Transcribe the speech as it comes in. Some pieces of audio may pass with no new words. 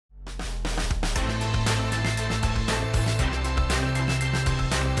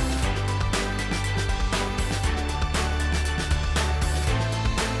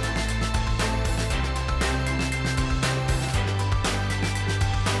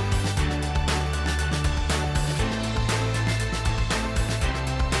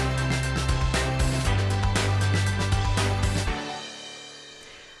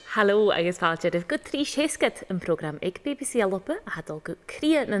Hallo agus fáilte go trí séascad an program ag BBC Alba a hadal go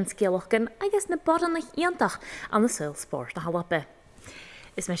cria na scéalachgan agus na bodannach íontach an na sùil sport na Alba.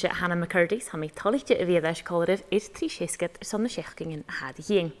 Is me se Hannah McKirdy ha mé talite a bhéadais choirh is trí séascad ar son na seachcingin a had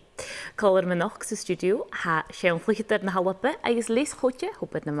dhéing. Choir me noch sa studio ha seann-chluicheadair na Alba agus leas-choidse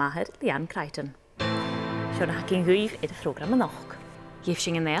hopad na Màthar Leanne Crichton. Seo na hacinn ghuimh ar a program noch. Gef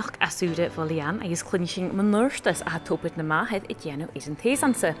sin an éach asúre bhil Leanne agus cluinnidh man nuirstas a topad na Màthar I dhéanú is an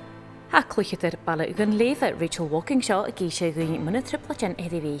téasansa. Ha cluicheadair Baile Dhunlèibhe Rachel Walkingshaw a géise ghuií muna triplatin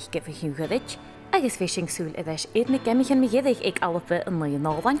ar I bhéh go bhiúgadid, agus bhí sin sùil a bheits iad na geamaichean gheadh ag Alba an An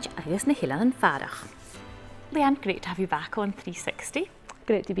Olaind agus na h-Eileanan Fàrach. Leanne, great to have you back on 360.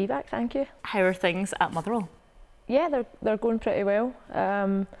 Great to be back, thank you. How are things at Motherwell? Yeah, they're going pretty well.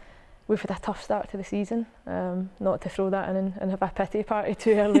 We've had a tough start to the season, not to throw that in and have a pity party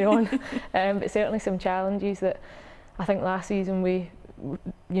too early on, but certainly some challenges that I think last season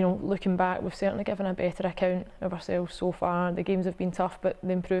looking back, we've certainly given a better account of ourselves so far. The games have been tough, but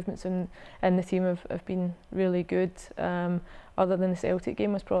the improvements in the team have been really good. Other than the Celtic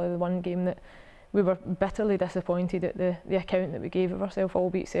game was probably the one game that we were bitterly disappointed at the account that we gave of ourselves,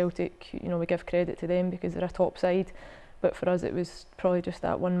 albeit Celtic, we give credit to them because they're a top side. But for us, it was probably just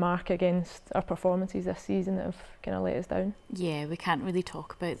that one mark against our performances this season that have kind of let us down. Yeah, we can't really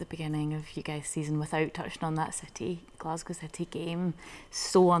talk about the beginning of you guys' season without touching on that Glasgow City game.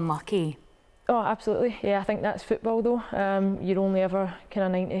 So unlucky. Oh, absolutely. Yeah, I think that's football though. You're only ever kind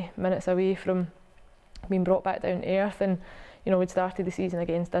of 90 minutes away from being brought back down to earth. And we'd started the season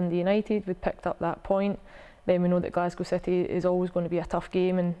against Dundee United. We'd picked up that point. Then we know that Glasgow City is always going to be a tough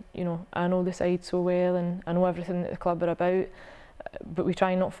game, and I know the side so well and I know everything that the club are about, but we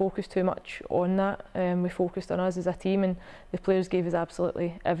try and not focus too much on that. We focused on us as a team, and the players gave us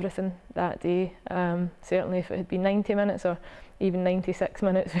absolutely everything that day. Certainly if it had been 90 minutes or even 96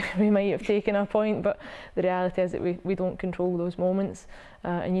 minutes we might have taken a point, but the reality is that we don't control those moments,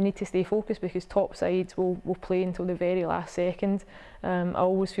 and you need to stay focused because top sides will play until the very last second. I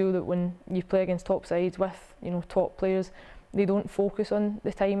always feel that when you play against top sides with top players, they don't focus on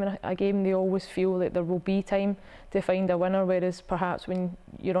the time in a game. They always feel that there will be time to find a winner, whereas perhaps when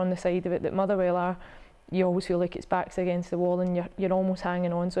you're on the side of it that Motherwell are, you always feel like it's backs against the wall and you're almost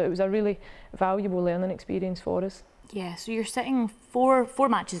hanging on. So it was a really valuable learning experience for us. Yeah, so you're sitting four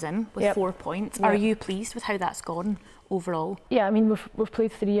matches in with 4 points. Are you pleased with how that's gone overall? Yeah, I mean we've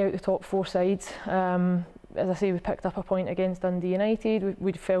played 3 out of the top 4 sides. As I say, we picked up a point against Dundee United.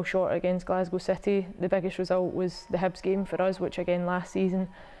 We fell short against Glasgow City. The biggest result was the Hibs game for us, which again last season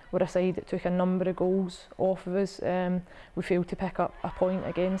were a side that took a number of goals off of us. We failed to pick up a point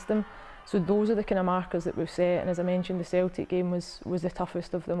against them. So those are the kind of markers that we've set, and as I mentioned, the Celtic game was the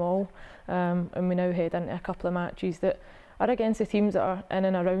toughest of them all, and we now head into a couple of matches that are against the teams that are in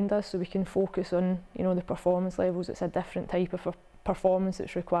and around us, so we can focus on the performance levels. It's a different type of performance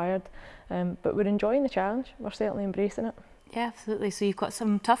that's required, but we're enjoying the challenge. We're certainly embracing it. Yeah, absolutely. So you've got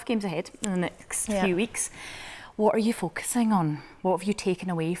some tough games ahead in the next few weeks. What are you focusing on? What have you taken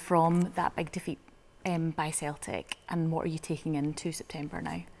away from that big defeat by Celtic, and what are you taking into September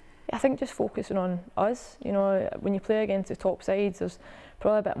now? I think just focusing on us. When you play against the top sides, there's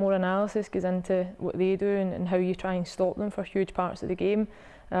probably a bit more analysis goes into what they do and how you try and stop them for huge parts of the game.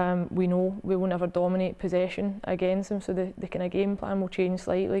 We know we will never dominate possession against them, so the kind of game plan will change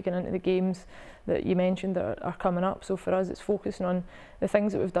slightly going into the games that you mentioned that are coming up. So for us, it's focusing on the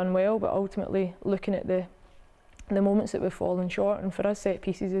things that we've done well, but ultimately looking at the moments that we've fallen short, and for us set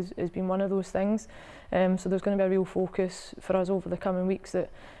pieces has been one of those things. So there's going to be a real focus for us over the coming weeks that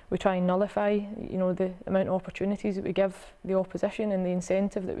we try and nullify the amount of opportunities that we give the opposition and the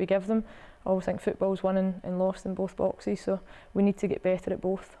incentive that we give them. I always think football's won and lost in both boxes, so we need to get better at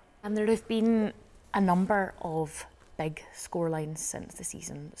both. And there have been a number of big scorelines since the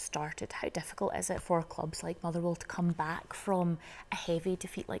season started. How difficult is it for clubs like Motherwell to come back from a heavy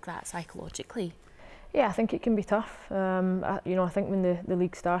defeat like that psychologically? Yeah, I think it can be tough. I think when the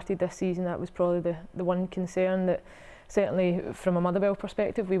league started this season, that was probably the one concern that certainly from a Motherwell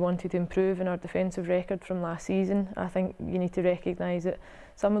perspective we wanted to improve in our defensive record from last season. I think you need to recognise that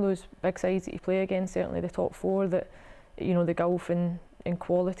some of those big sides that you play against, certainly the top 4, that the gulf in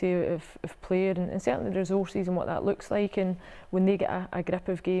quality of player and certainly the resources and what that looks like, and when they get a grip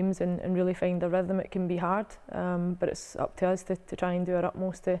of games and really find a rhythm, it can be hard, but it's up to us to try and do our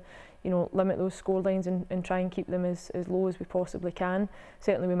utmost to limit those score lines and try and keep them as low as we possibly can.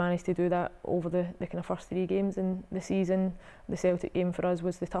 Certainly we managed to do that over the kind of first 3 games in the season. The Celtic game for us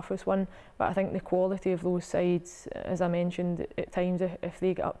was the toughest one, but I think the quality of those sides, as I mentioned, at times if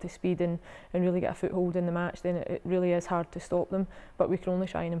they get up to speed and really get a foothold in the match, then it really is hard to stop them. But we can only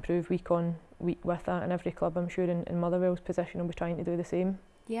try and improve week on week with that, and every club, I'm sure, in Motherwell's position will be trying to do the same.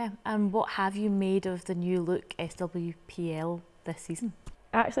 Yeah, and what have you made of the new look SWPL this season?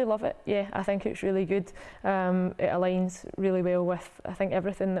 I actually love it, yeah, I think it's really good. It aligns really well with, I think,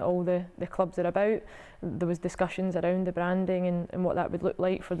 everything that all the clubs are about. There was discussions around the branding and what that would look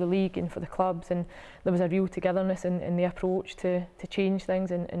like for the league and for the clubs, and there was a real togetherness in the approach to change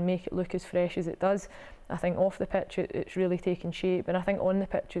things and make it look as fresh as it does. I think off the pitch it's really taken shape, and I think on the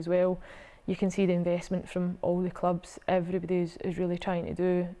pitch as well, you can see the investment from all the clubs. Everybody is really trying to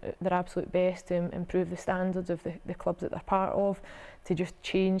do their absolute best to improve the standards of the clubs that they're part of, to just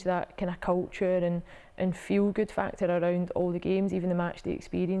change that kind of culture and feel-good factor around all the games. Even the matchday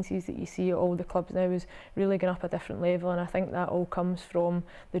experiences that you see at all the clubs now is really going up a different level, and I think that all comes from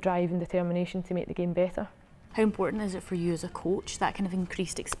the drive and determination to make the game better. How important is it for you as a coach, that kind of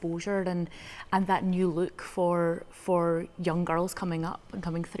increased exposure and that new look for young girls coming up and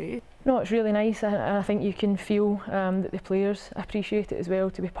coming through? No, it's really nice, and I think you can feel that the players appreciate it as well,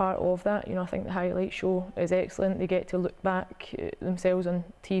 to be part of that. You know, I think the highlight show is excellent. They get to look back themselves on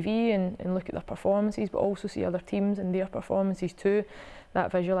TV and look at their performances, but also see other teams and their performances too.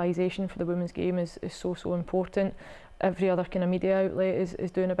 That visualisation for the women's game is so important. Every other kind of media outlet is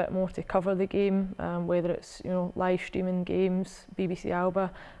doing a bit more to cover the game, whether it's, you know, live streaming games, BBC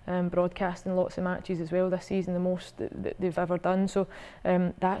Alba, broadcasting lots of matches as well this season, the most that they've ever done. So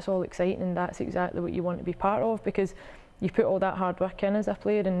that's all exciting, and that's exactly what you want to be part of, because you put all that hard work in as a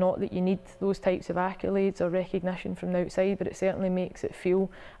player, and not that you need those types of accolades or recognition from the outside, but it certainly makes it feel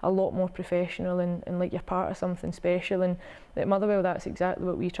a lot more professional and like you're part of something special. And at Motherwell, that's exactly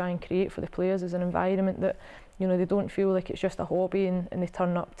what we try and create for the players, as an environment that, you know, they don't feel like it's just a hobby and they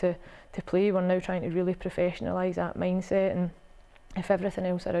turn up to play. We're now trying to really professionalise that mindset, and if everything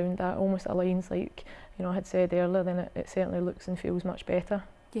else around that almost aligns, like, you know, I had said earlier, then it certainly looks and feels much better.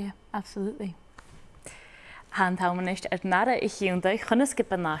 Yeah, absolutely. Han taumanisht nara hiúnda chunna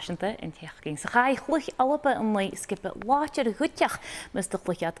skipa náisianta in teachgin sa h-Eileanan an lei skipa láitir gutteach mis do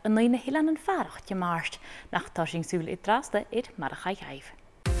cluichead an h-Eileanan Fàrach te marst nach táising sùil d-dràsta mar a aghaidh.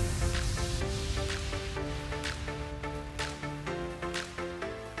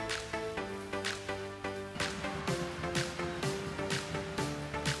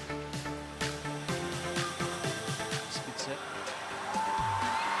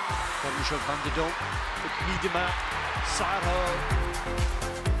 Van de Donk, het Miedema, Sarho.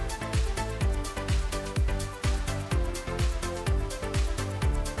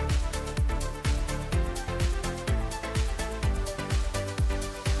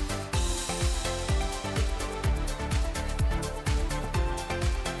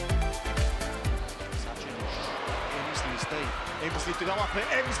 Emsley te galappen,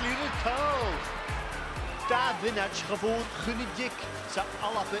 Emsley de kool. Daar winnaar gewoon cluinnidh sa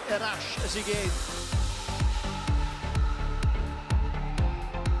h-Alba Rachel as again.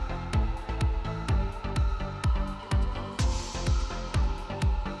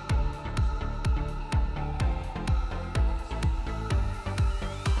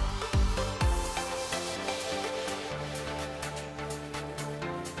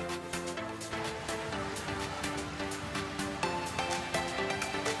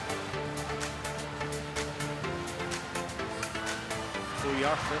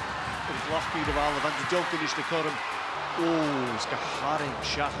 Toirt, het lachbied of alle van de Donk is de korm. Oh, is geharing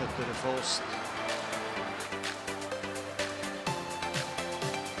schachert door de vost.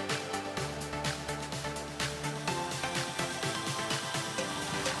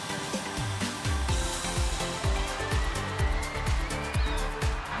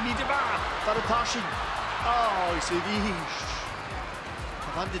 Miedema, van de passion. Oh, is het is.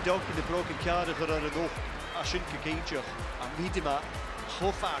 Van de Donk in de broken kader voor een oog. Als een keintje, aan Miedema.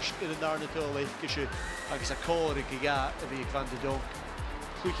 Chofas in een arnatol echtje, agus a cóir ga a bhí Van de Donk.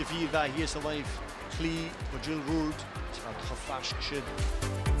 Cluiche vier bij hier is de live. Clí, maar Jill Rood, het van chofas sin.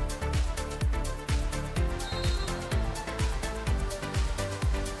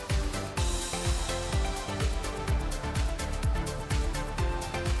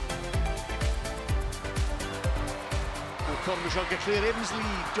 Dan komen we zo gekleerd Emsley,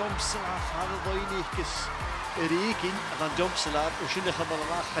 Domselaf, An Olaind, Reekin van Domselaar, misschien gaan we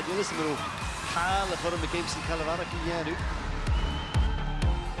allemaal gaan jullie eens maar op halen voor een games die Fàrach in jaar nu.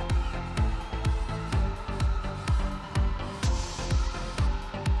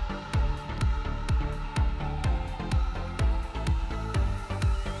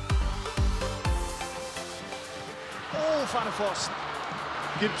 Oh, van de Vost.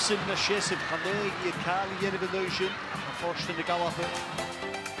 Gibson naar Chesed, Hannah hier Kali in de Belusion, Vost in de Galappen.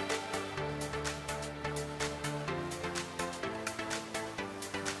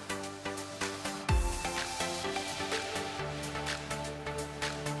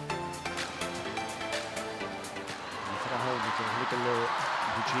 Michael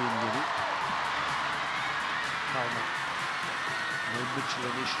Eugene Winnie. Palma. No Mitchell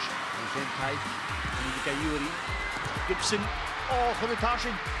and Ish. Then tight. And Gayuri. Gibson. Oh, for the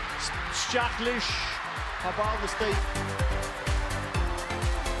Tashin. Stjachlish. Habal the state.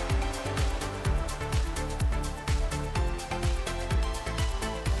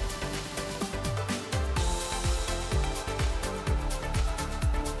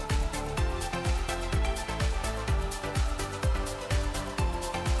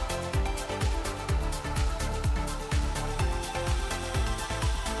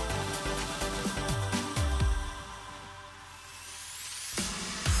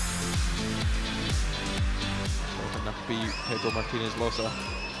 Pedro Martinez Losa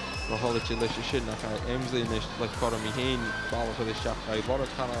Roholic Lish Shin Emsley Nish like for me Hain Ball for the shot by Bora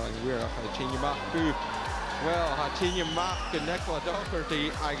Kana and we're a Chinya Mac well Chinya Mac and Nicola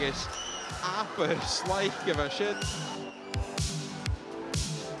Doherty I guess Appa Slight give a shit.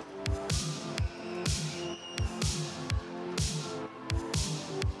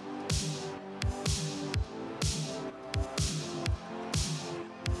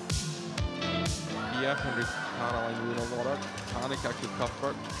 Panic actually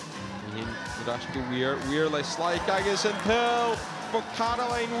Cuthbert. Weir like Slyke agus until but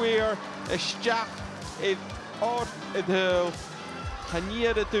Caroline Weir is Jack it odd until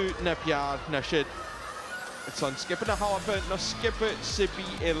Hania to do Nepiar na shit. It's on skipping a Halapa, no skip it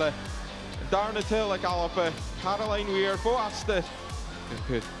Sippy Illa. Darna till like Halapa, Caroline Weir go asked it.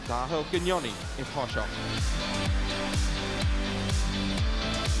 Good Dahil Gignoni in Hosha.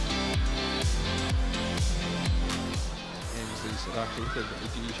 Actually,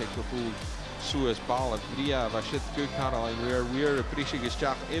 the check the full Suez ball of Bheir, a shit good Caroline we're appreciating his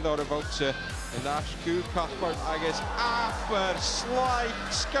jack either about and that's good Cuthbert, I guess, after slight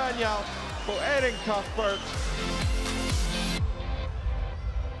Scanial for Erin Cuthbert.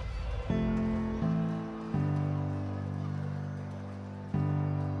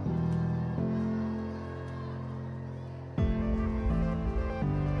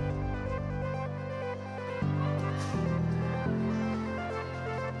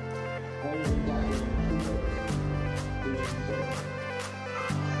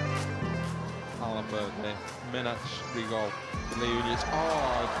 Minutes Rigo Leunius.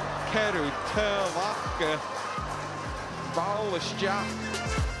 Oh, Keru Terlaka Bowlish Jack.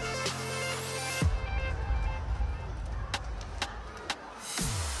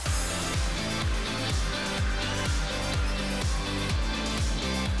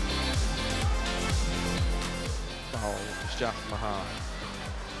 Bowlish Jack Màthar.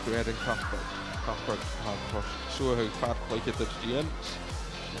 Erin Cuthbert had pushed so how far like it is the ends.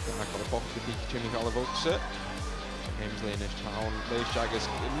 I got a box with the Jimmy Hallivox. Hemsley in his town. Leis agus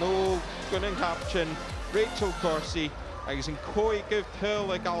no gunning caption. Rachel Corsi agus in Koi give Till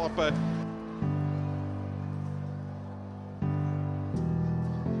like Alpa.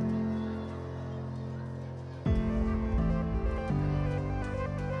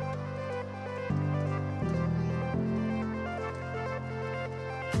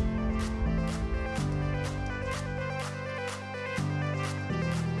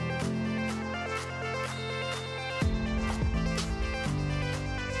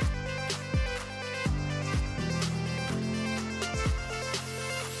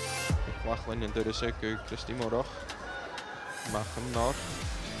 Lachlan and Durusek, Christy Morach, Machem Nor.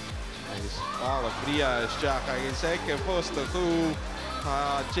 All of Bria is Jack, I can say, and post the who,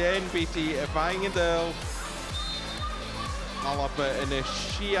 Jane BT, a Bangendel, Alapa and a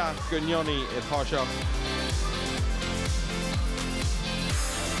Shia Gugnoni at Hosha.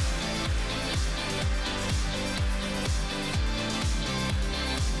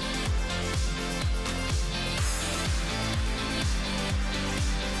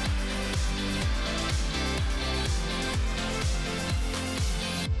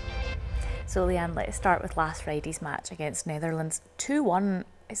 So Leanne, let's start with last Friday's match against Netherlands. 2-1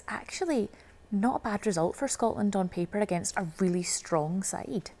 is actually not a bad result for Scotland on paper against a really strong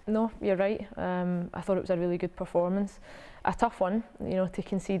side. No, you're right. I thought it was a really good performance. A tough one, you know, to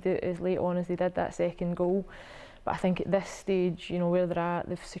concede it as late on as they did that second goal. But I think at this stage, you know, where they're at,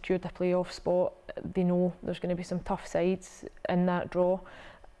 they've secured a playoff spot. They know there's going to be some tough sides in that draw.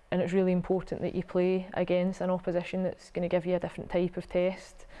 And it's really important that you play against an opposition that's going to give you a different type of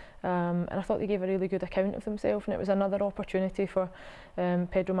test. and I thought they gave a really good account of themselves, and it was another opportunity for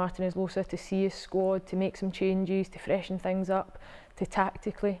Pedro Martinez Losa to see his squad, to make some changes, to freshen things up, to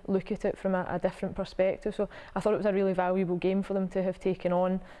tactically look at it from a different perspective. So I thought it was a really valuable game for them to have taken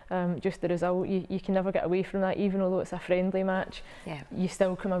on. Just the result, you can never get away from that, even although it's a friendly match. Yeah. You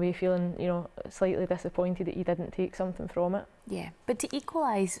still come away feeling, you know, slightly disappointed that you didn't take something from it. Yeah, but to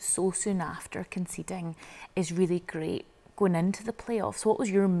equalise so soon after conceding is really great going into the playoffs. What was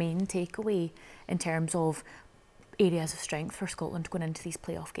your main takeaway in terms of areas of strength for Scotland going into these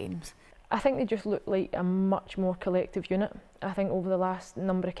playoff games? I think they just look like a much more collective unit. I think over the last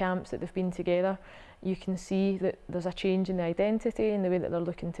number of camps that they've been together, you can see that there's a change in the identity and the way that they're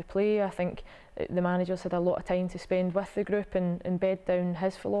looking to play. I think the manager's had a lot of time to spend with the group and bed down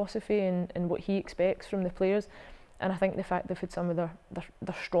his philosophy and what he expects from the players. And I think the fact they've had some of their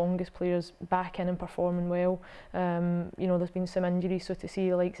strongest players back in and performing well. You know, there's been some injuries, so to see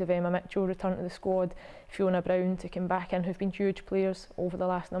the likes of Emma Mitchell return to the squad, Fiona Brown to come back in, who've been huge players over the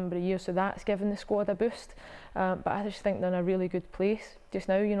last number of years, so that's given the squad a boost. But I just think they're in a really good place just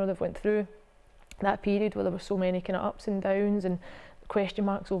now. You know, they've went through that period where there were so many kind of ups and downs and question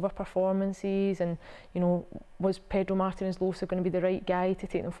marks over performances, and you know, was Pedro Martinez Losa going to be the right guy to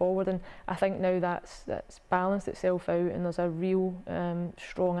take them forward? And I think now that's balanced itself out, and there's a real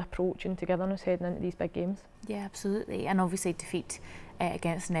strong approach and togetherness heading into these big games. Yeah, absolutely. And obviously defeat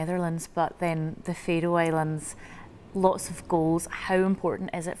against Netherlands, but then the Faroe Islands, lots of goals. How important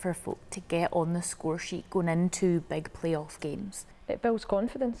is it for folk to get on the score sheet going into big playoff games? It builds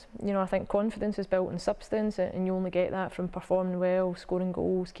confidence. You know, I think confidence is built in substance, and you only get that from performing well, scoring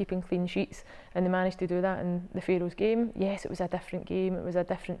goals, keeping clean sheets, and they managed to do that in the Faroes game. Yes, it was a different game, it was a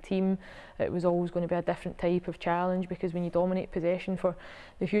different team, it was always going to be a different type of challenge, because when you dominate possession for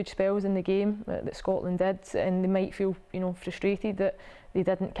the huge spells in the game that Scotland did, and they might feel, you know, frustrated that they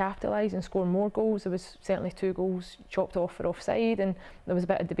didn't capitalise and score more goals. There was certainly 2 goals chopped off for offside, and there was a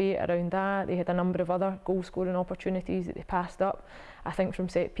bit of debate around that. They had a number of other goal scoring opportunities that they passed up. I think from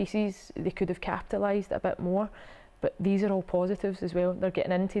set pieces they could have capitalised a bit more, but these are all positives as well. They're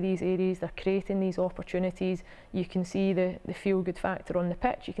getting into these areas, they're creating these opportunities. You can see the feel good factor on the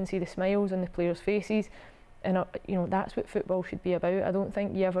pitch, you can see the smiles on the players' faces, and you know, that's what football should be about. I don't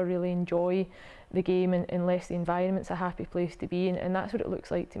think you ever really enjoy the game unless the environment's a happy place to be, and that's what it looks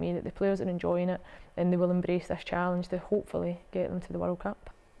like to me, that the players are enjoying it and they will embrace this challenge to hopefully get them to the World Cup.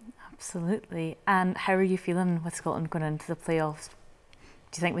 Absolutely. And how are you feeling with Scotland going into the playoffs?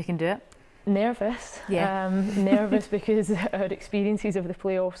 Do you think we can do it? Nervous. Yeah. Nervous because our experiences of the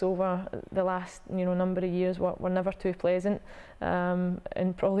playoffs over the last, you know, number of years were never too pleasant,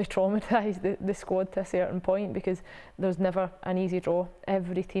 and probably traumatised the squad to a certain point, because there's never an easy draw.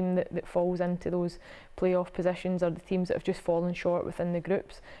 Every team that falls into those playoff positions are the teams that have just fallen short within the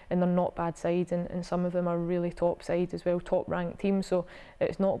groups, and they're not bad sides, and some of them are really top sides as well, top ranked teams, so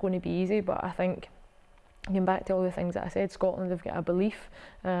it's not going to be easy. But I think, going back to all the things that I said, Scotland, they've got a belief,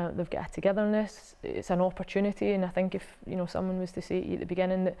 they've got a togetherness, it's an opportunity, and I think if, you know, someone was to say to you at the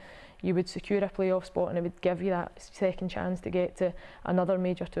beginning that you would secure a playoff spot and it would give you that second chance to get to another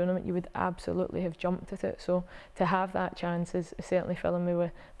major tournament, you would absolutely have jumped at it. So to have that chance is certainly filling me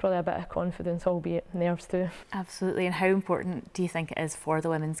with probably a bit of confidence, albeit nerves too. Absolutely. And how important do you think it is for the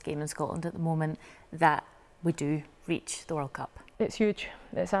women's game in Scotland at the moment that we do reach the World Cup? It's huge.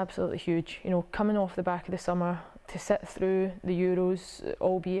 It's absolutely huge. You know, coming off the back of the summer to sit through the Euros,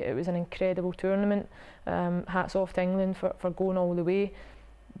 albeit it was an incredible tournament. Hats off to England for going all the way,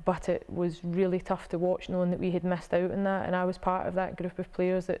 but it was really tough to watch, knowing that we had missed out on that, and I was part of that group of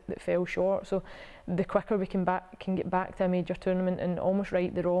players that fell short. So the quicker we can get back to a major tournament and almost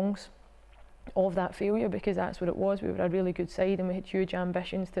right the wrongs of that failure, because that's what it was. We were a really good side and we had huge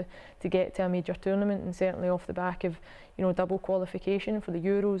ambitions to get to a major tournament, and certainly off the back of, you know, double qualification for the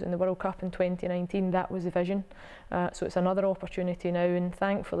Euros and the World Cup in 2019, that was the vision. So it's another opportunity now, and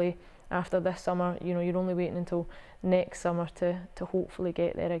thankfully after this summer, you know, you're only waiting until next summer to hopefully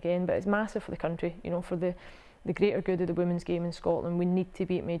get there again. But it's massive for the country, you know, for the greater good of the women's game in Scotland. We need to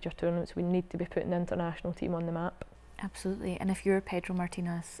be at major tournaments, we need to be putting the international team on the map. Absolutely. And if you're Pedro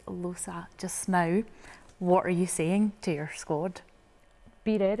Martinez Losa just now, what are you saying to your squad?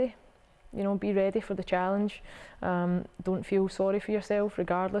 Be ready. You know, be ready for the challenge. Don't feel sorry for yourself,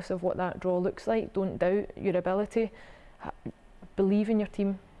 regardless of what that draw looks like. Don't doubt your ability. Believe in your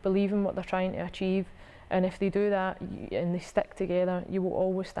team. Believe in what they're trying to achieve. And if they do that and they stick together, you will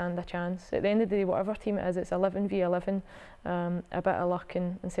always stand a chance. At the end of the day, whatever team it is, it's 11 v 11. A bit of luck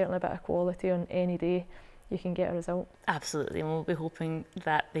and certainly a bit of quality on any day, you can get a result. Absolutely, and we'll be hoping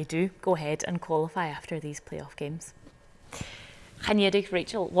that they do go ahead and qualify after these playoff games. Leanne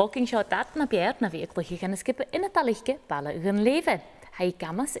Rachel Walkingshaw dat na Bheir na bhí cluicheadair skippe in Olaind Baile Dhunlèibhe. Hai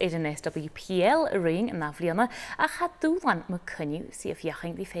gamas an SWPL ring in Leanne a chadúlan mo cynniu si a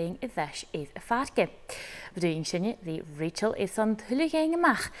fiaching di féing I dheis iad a Fàrach. Bhúin sinne the Rachel is an thugaibh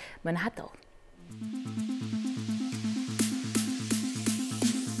amach mun hadal.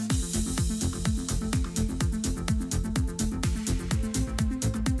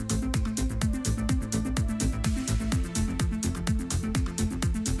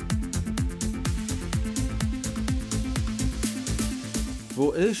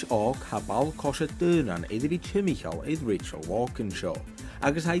 Bhó is ág ha bail còicheadair idir geamaichean iad Rachel Walkingshaw,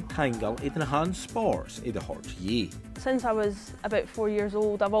 agus haid tangal iad na han spars iad a hort ye. Since I was about 4 years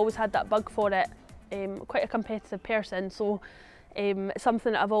old, I've always had that bug for it. Quite a competitive person, so it's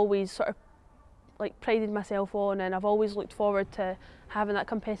something that I've always sort of like prided myself on, and I've always looked forward to having that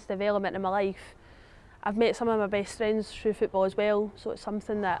competitive element in my life. I've met some of my best friends through football as well, so it's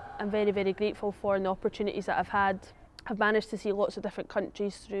something that I'm very, very grateful for, and the opportunities that I've had. I've managed to see lots of different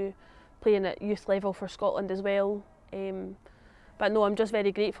countries through playing at youth level for Scotland as well. But no, I'm just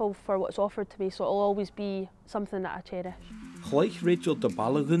very grateful for what's offered to me, so it'll always be something that I cherish. Chluich Rachel de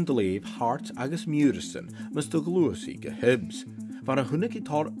Baile Dhunlèibhe hart agus Murison mas do glúsaí go hibs, van a hunnig I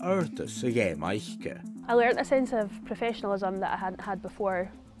tar urtas a geamaiche. I learnt a sense of professionalism that I hadn't had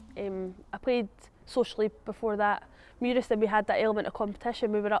before. I played socially before that. Murison, we had that element of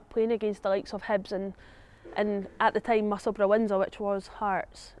competition. We were up playing against the likes of Hibs and at the time Motherwell, which was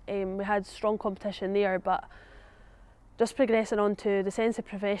Hearts. We had strong competition there, but just progressing on to the sense of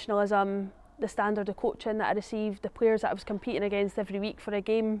professionalism, the standard of coaching that I received, the players that I was competing against every week for a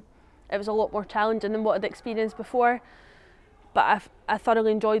game, it was a lot more challenging than what I'd experienced before. But I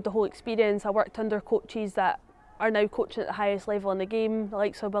thoroughly enjoyed the whole experience. I worked under coaches that are now coaching at the highest level in the game, the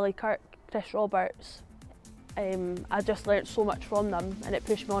likes of Billy Kirk, Chris Roberts. I just learnt so much from them, and it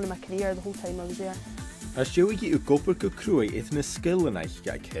pushed me on in my career the whole time I was there. As Joey u gopur go crwy idd na skill yn eich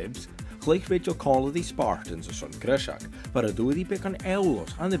gael hibs, chluich Rachel còmhla Spartans o son grisiach, par a dwi bec an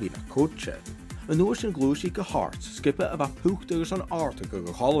eulos an y fi na coache. Yn oes yn glwys go hart, skippe a fa pwcht agos an art go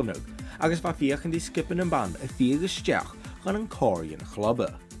go cholanwg, agos fa fiach yn di skippen yn ban a fiag ysdiach gan yn cori yn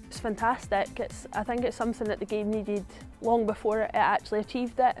chlubba. It's fantastic. I think it's something that the game needed long before it actually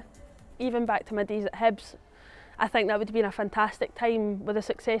achieved it. Even back to my days at Hibs, I think that would have been a fantastic time with the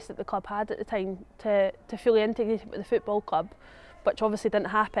success that the club had at the time to fully integrate it with the football club, which obviously didn't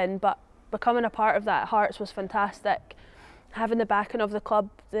happen, but becoming a part of that at Hearts was fantastic. Having the backing of the club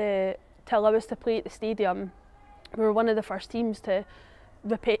to allow us to play at the stadium. We were one of the first teams to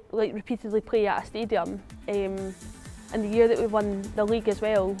repeatedly play at a stadium. And the year that we won the league as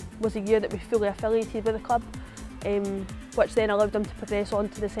well was the year that we fully affiliated with the club, which then allowed them to progress on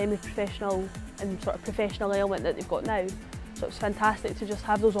to the semi-professional and sort of professional element that they've got now. So it's fantastic to just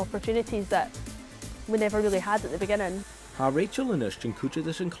have those opportunities that we never really had at the beginning. Ha Rachel yn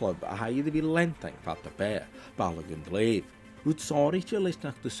s-chluicheadair yn clwb a haid i fi lentang fat a Bheir, Baile Dhunlèibhe. Wyd saw Rachel is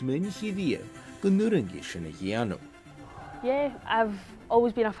nach dys mynd I fi gynnwryngi sy'n y gianw. Yeah, I've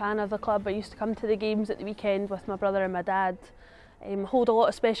always been a fan of the club. I used to come to the games at the weekend with my brother and my dad. Hold a lot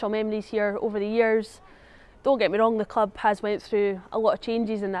of special memories here over the years. Don't get me wrong, the club has went through a lot of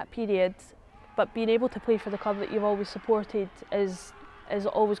changes in that period, but being able to play for the club that you've always supported is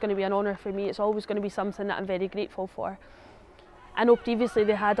always going to be an honour for me. It's always going to be something that I'm very grateful for. I know previously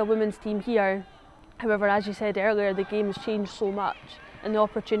they had a women's team here, however, as you said earlier, the game has changed so much, and the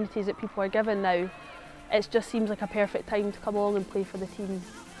opportunities that people are given now, it just seems like a perfect time to come along and play for the team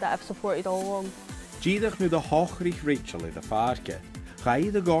that I've supported all along. Díadach nu de hochrich Rachel I de Fàrach,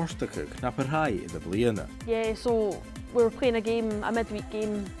 gai de gorstachug na parhai I de bliana. Yeah, so we were playing a midweek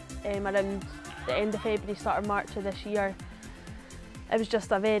game around the end of February, start of March of this year. It was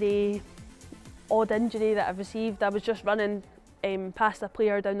just a very odd injury that I've received. I was just running past a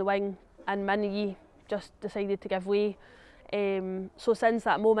player down the wing and my knee just decided to give way. So since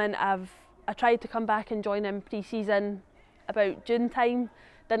that moment I tried to come back and join in pre-season about June time,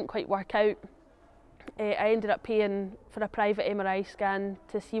 didn't quite work out. I ended up paying for a private MRI scan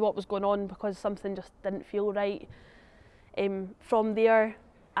to see what was going on because something just didn't feel right. From there,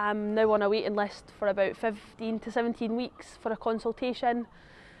 I'm now on a waiting list for about 15 to 17 weeks for a consultation.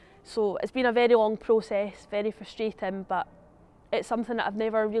 So it's been a very long process, very frustrating, but it's something that I've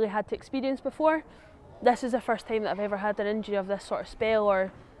never really had to experience before. This is the first time that I've ever had an injury of this sort of spell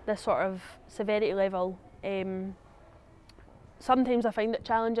or this sort of severity level. Sometimes I find it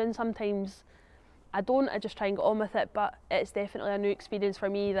challenging, sometimes I don't, I just try and get on with it, but it's definitely a new experience for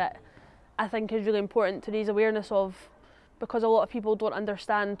me that I think is really important to raise awareness of, because a lot of people don't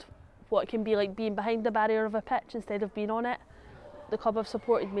understand what it can be like being behind the barrier of a pitch instead of being on it. the club have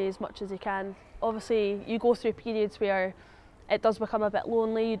supported me as much as they can. Obviously, you go through periods where it does become a bit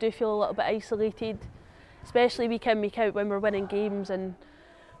lonely, you do feel a little bit isolated, especially week in, week out when we're winning games and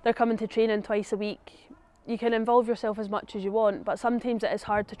they're coming to training twice a week. You can involve yourself as much as you want, but sometimes it is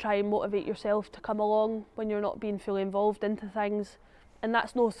hard to try and motivate yourself to come along when you're not being fully involved into things. And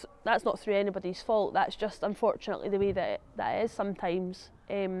that's not through anybody's fault, that's just unfortunately the way that it is sometimes.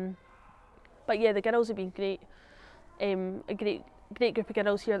 But yeah, the girls have been great. A great group of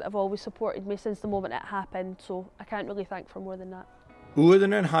girls here that have always supported me since the moment it happened, so I can't really thank for more than that.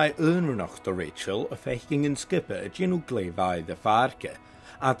 Oedden yn hai ynrwnach da Rachel a fechking yn skippe a genu gleifau de Fàrach,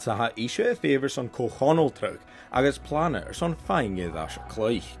 a ta ha isio favours on cochonol trug, agus planner son feingydd as a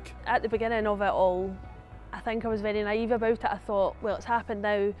cluich. At the beginning of it all, I think I was very naive about it. I thought, well, it's happened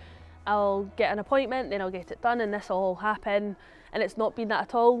now, I'll get an appointment, then I'll get it done and this will all happen, and it's not been that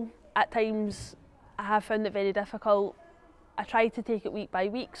at all. At times I have found it very difficult. I try to take it week by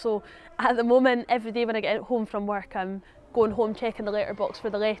week, so at the moment every day when I get home from work I'm going home checking the letterbox for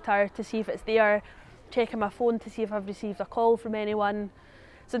the letter to see if it's there, checking my phone to see if I've received a call from anyone.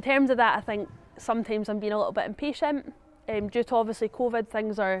 So in terms of that, I think sometimes I'm being a little bit impatient. Due to obviously COVID,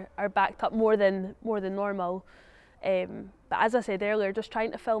 things are backed up more than normal. But as I said earlier, just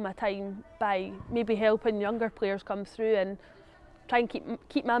trying to fill my time by maybe helping younger players come through and try and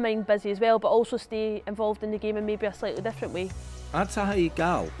keep my mind busy as well, but also stay involved in the game in maybe a slightly different way. At sa I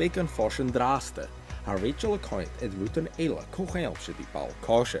gal big an h-Dràsta, ha Rachel account id root an Eileanan còmhla di Baile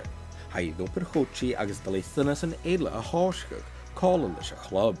Dhunlèibhe. Ha I doper chochi agus daleithanas an Eileanan a háiscug, còmhla a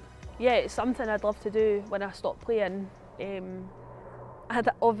club. Yeah, it's something I'd love to do when I stop playing. I'd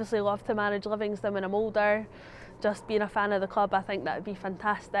obviously love to manage Livingston when I'm older. Just being a fan of the club, I think that would be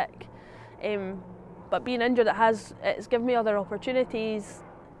fantastic. But being injured, it's given me other opportunities.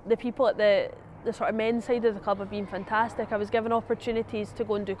 The people at the sort of men's side of the club have been fantastic. I was given opportunities to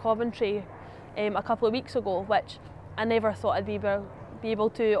go and do commentary a couple of weeks ago, which I never thought I'd be able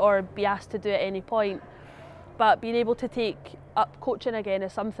to or be asked to do at any point. But being able to take up coaching again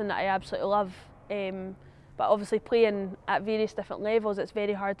is something that I absolutely love. But obviously playing at various different levels, it's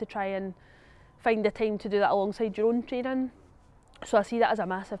very hard to try and find the time to do that alongside your own training. So I see that as a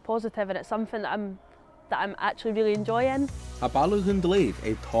massive positive, and it's something that I'm actually really enjoying. A Baile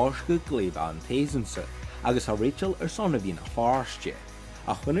Dhunlèibhe táisce gléibh an téisansa, agus a Rachel son a bhín a fáiste.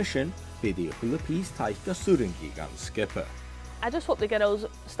 A chunne sin, bhí a chula pís taich go súringi gan skippe. I just hope the girls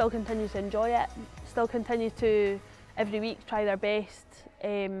still continue to enjoy it, still continue to every week try their best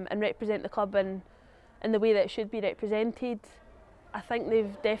and represent the club in the way that it should be represented. I think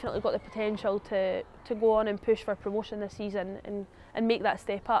they've definitely got the potential to go on and push for promotion this season and make that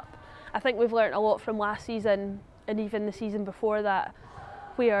step up. I think we've learnt a lot from last season and even the season before that,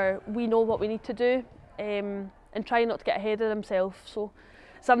 where we know what we need to do and try not to get ahead of themselves. So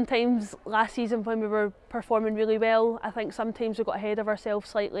sometimes last season when we were performing really well, I think sometimes we got ahead of ourselves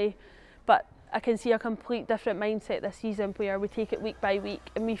slightly, but I can see a complete different mindset this season where we take it week by week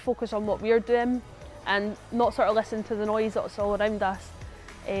and we focus on what we're doing and not sort of listen to the noise that's all around us.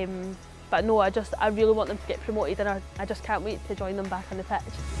 But no, I really want them to get promoted, and I just can't wait to join them back on the pitch.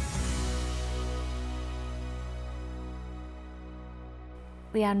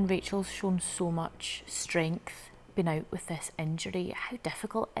 Leanne, Rachel's shown so much strength being out with this injury. How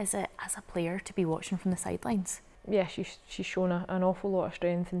difficult is it as a player to be watching from the sidelines? Yeah, she's shown an awful lot of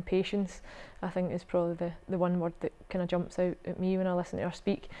strength and patience. I think is probably the one word that kind of jumps out at me when I listen to her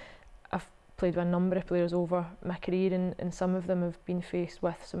speak. I've played with a number of players over my career, and some of them have been faced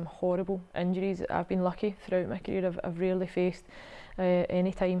with some horrible injuries. I've been lucky throughout my career. I've rarely faced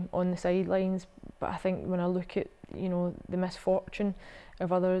any time on the sidelines, but I think when I look at the misfortune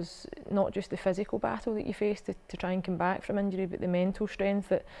of others, not just the physical battle that you face to try and come back from injury, but the mental strength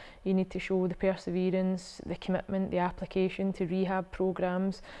that you need to show, the perseverance, the commitment, the application to rehab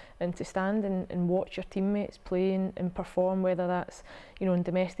programmes, and to stand and watch your teammates play and perform, whether that's in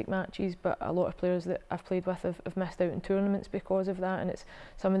domestic matches, but a lot of players that I've played with have missed out in tournaments because of that, and it's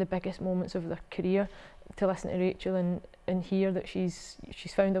some of the biggest moments of their career. To listen to Rachel and hear that she's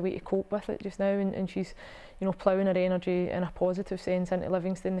found a way to cope with it just now, and she's ploughing her energy in a positive sense into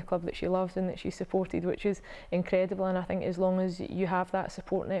Livingston, the club that she loves and that she's supported, which is incredible. And I think as long as you have that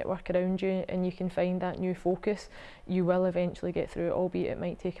support network around you and you can find that new focus, you will eventually get through it, albeit it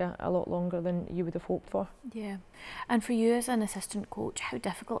might take a lot longer than you would have hoped for. Yeah. And for you as an assistant coach, how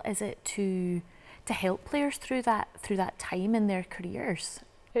difficult is it to help players through that time in their careers?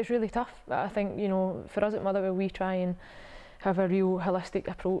 It's really tough. I think, for us at Motherwell, we try and have a real holistic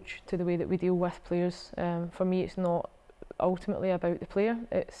approach to the way that we deal with players. For me, it's not ultimately about the player.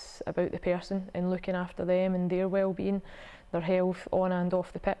 It's about the person and looking after them and their well-being, their health on and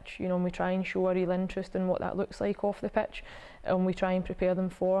off the pitch. You know, and we try and show a real interest in what that looks like off the pitch, and we try and prepare them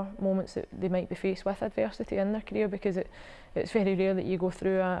for moments that they might be faced with adversity in their career, because it's very rare that you go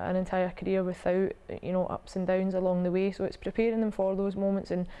through an entire career without, you know, ups and downs along the way. So it's preparing them for those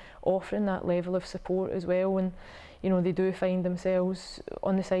moments and offering that level of support as well. And you know, they do find themselves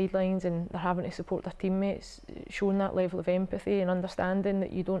on the sidelines and they're having to support their teammates, showing that level of empathy and understanding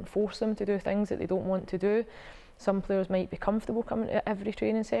that you don't force them to do things that they don't want to do. Some players might be comfortable coming to every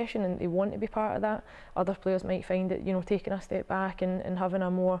training session and they want to be part of that. Other players might find that, you know, taking a step back and having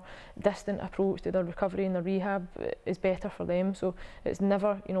a more distant approach to their recovery and their rehab is better for them. So it's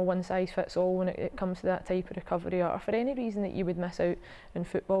never, you know, one size fits all when it comes to that type of recovery, or for any reason that you would miss out in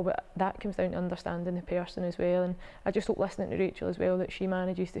football. But that comes down to understanding the person as well. And I just hope, listening to Rachel as well, that she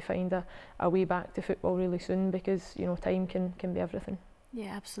manages to find a way back to football really soon, because, you know, time can be everything.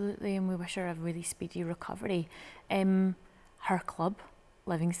 Yeah, absolutely, and we wish her a really speedy recovery. Her club,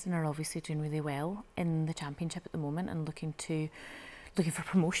 Livingston, are obviously doing really well in the championship at the moment and looking for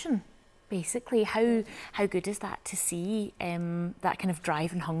promotion. Basically, how good is that to see that kind of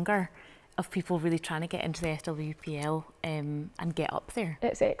drive and hunger of people really trying to get into the SWPL and get up there?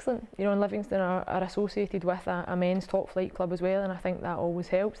 It's excellent. You know, and Livingston are associated with a men's top flight club as well, and I think that always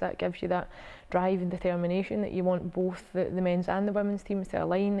helps. That gives you that drive and determination that you want both the men's and the women's teams to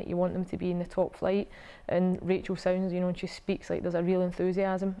align, that you want them to be in the top flight. And Rachel sounds, you know, and she speaks like there's a real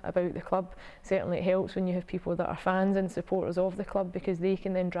enthusiasm about the club. Certainly it helps when you have people that are fans and supporters of the club, because they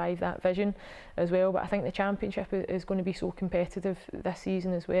can then drive that vision as well. But I think the championship is going to be so competitive this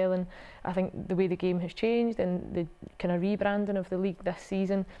season as well, and I think the way the game has changed and the kind of rebranding of the league this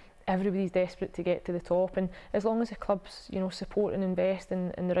season, everybody's desperate to get to the top. And as long as the clubs, you know, support and invest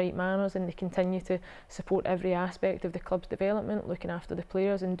in the right manners, and they continue to support every aspect of the club's development, looking after the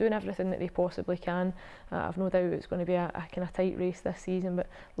players and doing everything that they possibly can, I've no doubt it's going to be a kind of tight race this season. But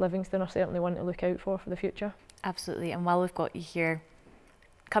Livingston are certainly one to look out for the future. Absolutely. And while we've got you here,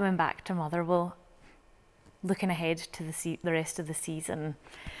 coming back to Motherwell, looking ahead to the rest of the season,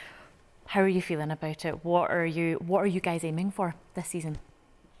 how are you feeling about it? What are you guys aiming for this season?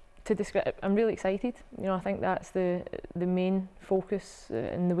 To describe, I'm really excited. You know, I think that's the main focus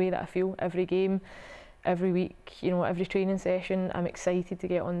in the way that I feel every game, every week, you know, every training session. I'm excited to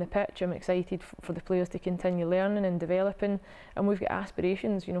get on the pitch. I'm excited for the players to continue learning and developing, and we've got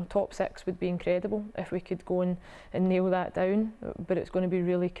aspirations. You know, top 6 would be incredible if we could go and nail that down, but it's going to be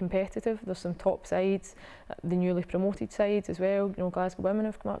really competitive. There's some top sides, the newly promoted sides as well. You know, Glasgow Women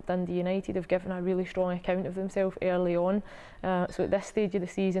have come up, Dundee United have given a really strong account of themselves early on. So at this stage of the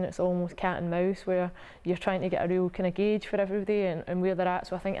season, it's almost cat and mouse, where you're trying to get a real kind of gauge for everybody and where they're at.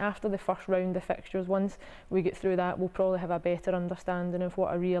 So I think after the first round of fixtures, once we get through that, we'll probably have a better understanding of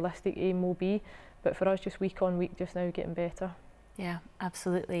what a realistic aim will be. But for us, just week on week just now, getting better. Yeah,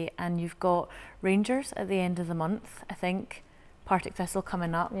 absolutely. And you've got Rangers at the end of the month, I think, Partick Thistle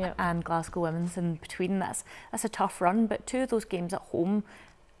coming up, yep, and Glasgow Women's in between. That's a tough run, but 2 of those games at home,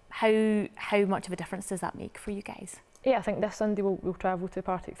 how much of a difference does that make for you guys? Yeah, I think this Sunday we'll travel to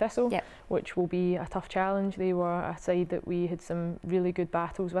Partick Thistle, yep, which will be a tough challenge. They were a side that we had some really good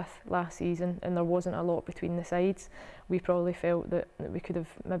battles with last season, and there wasn't a lot between the sides. We probably felt that we could have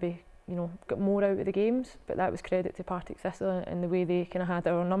maybe, you know, got more out of the games, but that was credit to Partick Thistle and the way they kind of had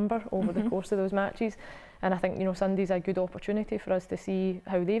our number over the course of those matches. And I think, you know, Sunday's a good opportunity for us to see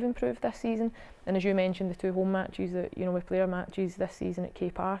how they've improved this season. And as you mentioned, the 2 home matches that, you know, we play our matches this season at K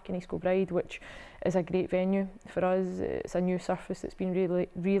Park in East Kilbride, which is a great venue for us. It's a new surface that's been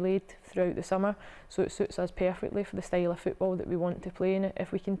relayed throughout the summer, so it suits us perfectly for the style of football that we want to play in it.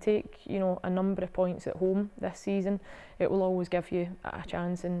 If we can take, you know, a number of points at home this season, it will always give you a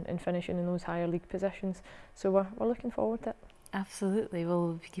chance in finishing in those higher league positions. So we're looking forward to it. Absolutely,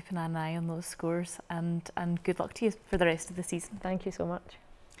 we'll be keeping an eye on those scores, and good luck to you for the rest of the season. Thank you so much.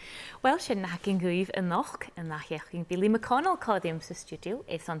 Well, sin hacking gwyf yn noch yn nacheching Baile McConnell codium sa studio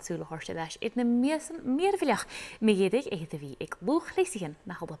san sùil-choicheadair na mierfilach megedig fi ag lwch leisian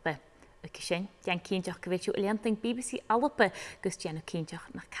na Halba. Ag sin, dian cínteach gyfeitiw Leanne BBC Alba gus dian o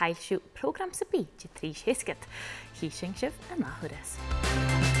cínteach na cailsiw program sa bí di 3 hysgyd. Hi sy'n sif yn nachwyrus.